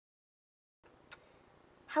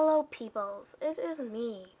Hello, peoples. It is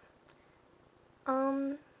me.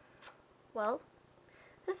 Um, well,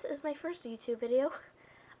 this is my first YouTube video.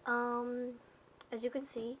 Um, as you can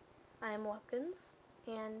see, I am Webkins,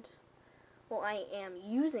 and, well, I am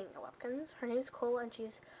using a Webkins. Her name is Cole, and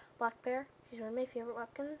she's Black Bear. She's one of my favorite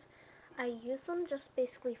Webkins. I use them just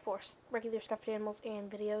basically for regular stuffed animals and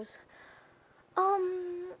videos.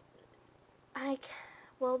 Um, I,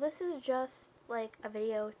 well, this is just, like, a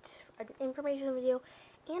video, an information video,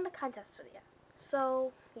 and a contest video.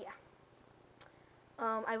 So, yeah.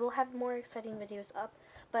 I will have more exciting videos up,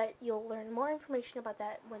 but you'll learn more information about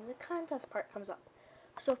that when the contest part comes up.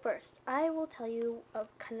 So first, I will tell you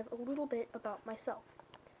kind of a little bit about myself.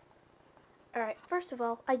 Alright, first of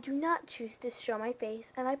all, I do not choose to show my face,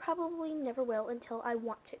 and I probably never will until I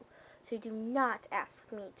want to. So do not ask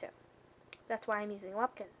me to. That's why I'm using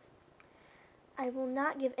Webkins. I will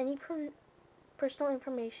not give any personal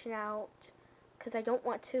information out because I don't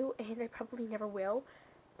want to, and I probably never will.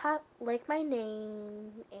 Like my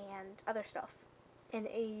name and other stuff, and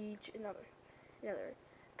age and other.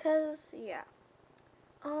 Cause yeah.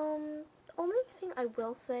 Only thing I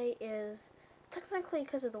will say is, technically,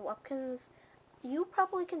 because of the Webkins, you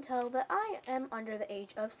probably can tell that I am under the age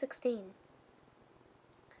of 16.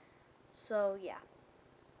 So yeah.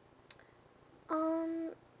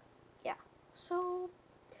 Um, yeah. So,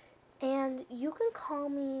 and you can call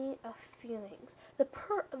me a few things. The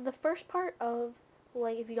first part of,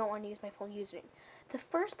 like, if you don't want to use my full username, the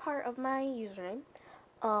first part of my username,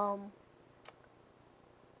 um,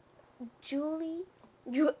 not Julie,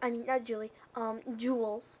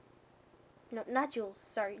 Jules. No, not Jules.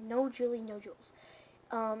 Sorry, no Julie, no Jules.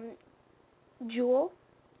 Um, Jewel,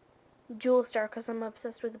 Jewel Star, because I'm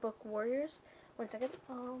obsessed with the book Warriors. One second.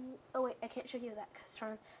 Oh wait, I can't show you that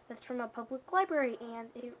because that's from a public library, and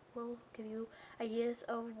it will give you ideas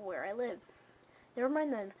of where I live. Never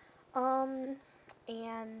mind then.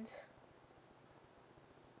 And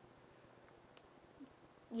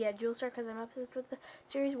yeah, Jewel Star, because I'm obsessed with the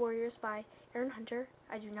series Warriors by Aaron Hunter.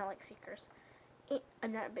 I do not like Seekers.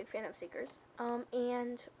 I'm not a big fan of Seekers.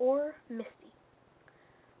 Or Misty.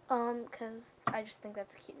 Because I just think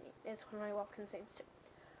that's a cute name. It's one of my Webkins names too.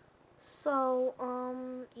 So,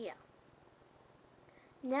 yeah.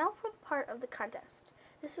 Now for the part of the contest.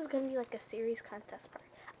 This is going to be like a series contest part.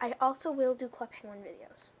 I also will do Club Penguin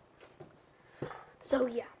videos. So,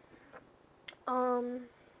 yeah. Um,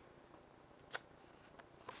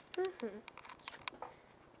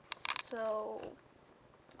 So,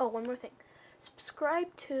 oh, one more thing. Subscribe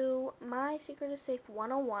to My Secret is Safe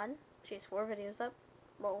 101. She has 4 videos up.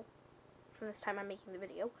 Well, from this time I'm making the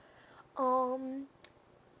video.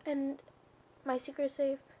 And My Secret is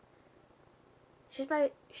Safe. She's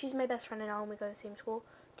my best friend and all, and we go to the same school.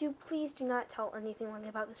 Please do not tell anything like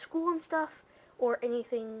about the school and stuff, or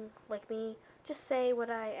anything like me. Just say what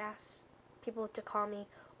I ask people to call me,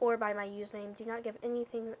 or by my username. Do not give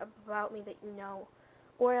anything about me that you know,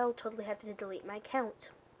 or I'll totally have to delete my account.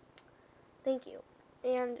 Thank you.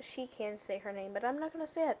 And she can say her name, but I'm not going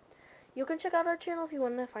to say it. You can check out our channel if you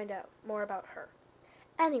want to find out more about her.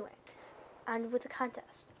 Anyway, on with the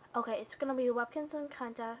contest. Okay, it's going to be a Webkins and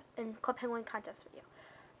Club Penguin contest video.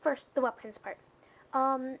 First, the Webkins part.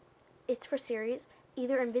 It's for series,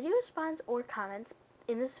 either in video response or comments.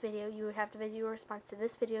 In this video, you would have to video response to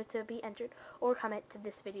this video to be entered, or comment to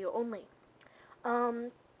this video only.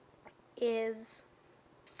 Is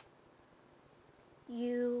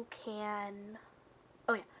you can,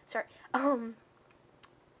 oh yeah, sorry.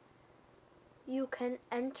 You can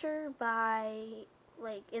enter by,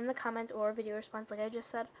 like, in the comments or video response, like I just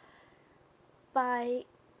said, by,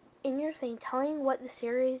 in your thing, telling what the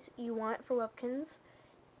series you want for Webkins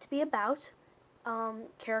to be about,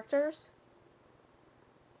 characters,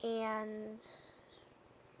 and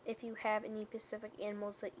if you have any specific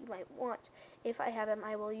animals that you might want. If I have them,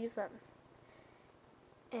 I will use them.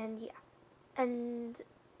 And yeah. And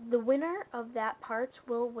the winner of that part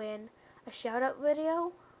will win a shout-out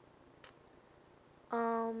video.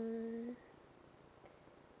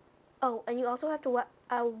 Oh, and you also have to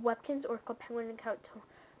Webkins or Club Penguin account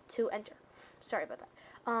to enter. Sorry about that.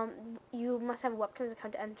 You must have a Webkins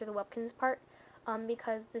account to enter the Webkins part,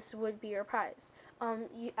 because this would be your prize.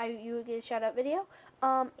 You would get a shout out video,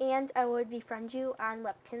 and I would befriend you on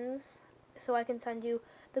Webkins, so I can send you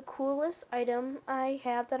the coolest item I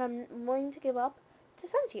have that I'm willing to give up to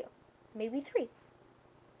send to you. Maybe 3.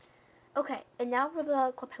 Okay, and now for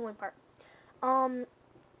the Club Penguin part.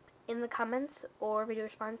 In the comments or video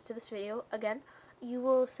response to this video, again, you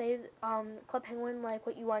will say Club Penguin, like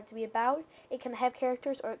what you want it to be about. It can have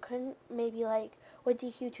characters, or it could maybe like what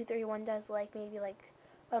DQ231 does, like maybe like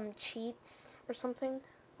cheats or something.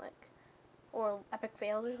 like, or epic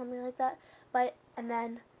fails or something like that. But, and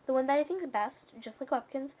then the one that I think is best, just like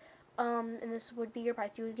Webkins, and this would be your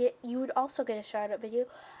prize. You would also get a shout out video.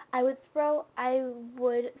 I would throw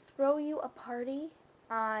you a party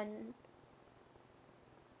on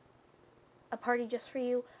a party just for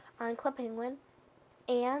you on Club Penguin,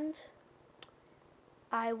 and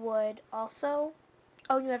I would also,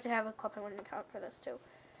 oh, you have to have a Club Penguin account for this too.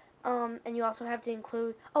 And you also have to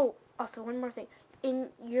include, oh, also one more thing. In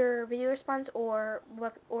your video response or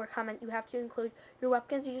comment, you have to include your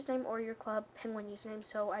Webkins username or your Club Penguin username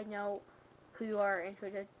so I know who you are and who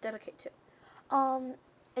to dedicate to.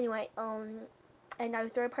 Anyway, and I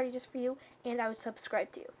would throw a party just for you, and I would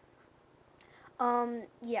subscribe to you.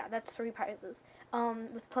 Yeah, that's 3 prizes.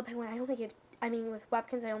 With Club Penguin, with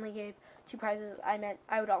Webkins, I only gave 2 prizes. I meant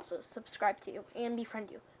I would also subscribe to you and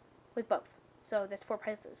befriend you with both. So that's 4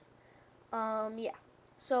 prizes. Yeah.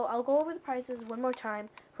 So I'll go over the prizes one more time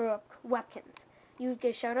for Webkins. You would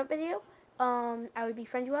get a shout out video. I would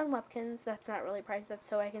befriend you on Webkins. That's not really a prize. That's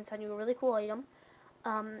so I can send you a really cool item.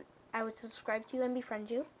 Um, I would subscribe to you and befriend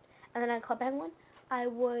you. And then on Club Penguin, I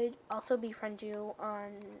would also befriend you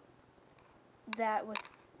on that with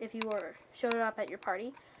if you were showed up at your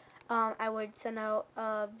party. I would send out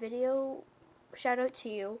a video shout out to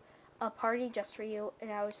you, a party just for you,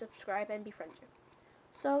 and I would subscribe and befriend you.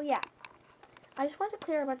 So yeah, I just wanted to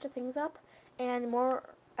clear a bunch of things up, and more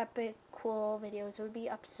epic, cool videos would be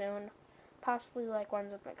up soon. Possibly like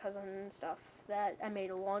ones with my cousin and stuff that I made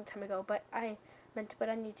a long time ago, but I meant to put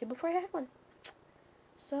on YouTube before I had one.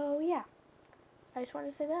 So yeah, I just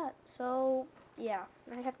wanted to say that. So yeah,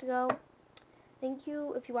 I have to go. Thank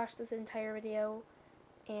you if you watched this entire video,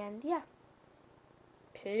 and yeah,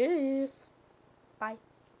 peace. Bye.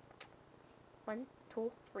 1,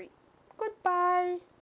 2, 3. Goodbye.